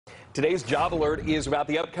Today's Job Alert is about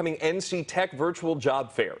the upcoming NC Tech Virtual Job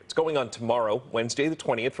Fair. It's going on tomorrow, Wednesday the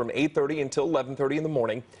 20th, from 8:30 until 11:30 in the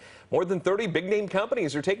morning. More than 30 big-name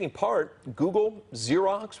companies are taking part. Google,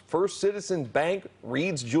 Xerox, First Citizens Bank,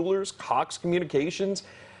 Reed's Jewelers, Cox Communications.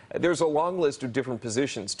 There's a long list of different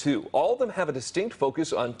positions, too. All of them have a distinct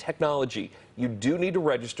focus on technology. You do need to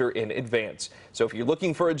register in advance. So if you're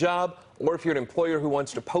looking for a job, or if you're an employer who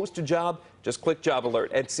wants to post a job, just click Job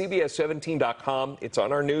Alert at CBS17.com. It's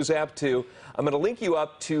on our news app, too. I'm going to link you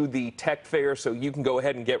up to the Tech Fair so you can go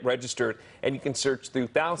ahead and get registered, and you can search through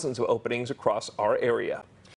thousands of openings across our area.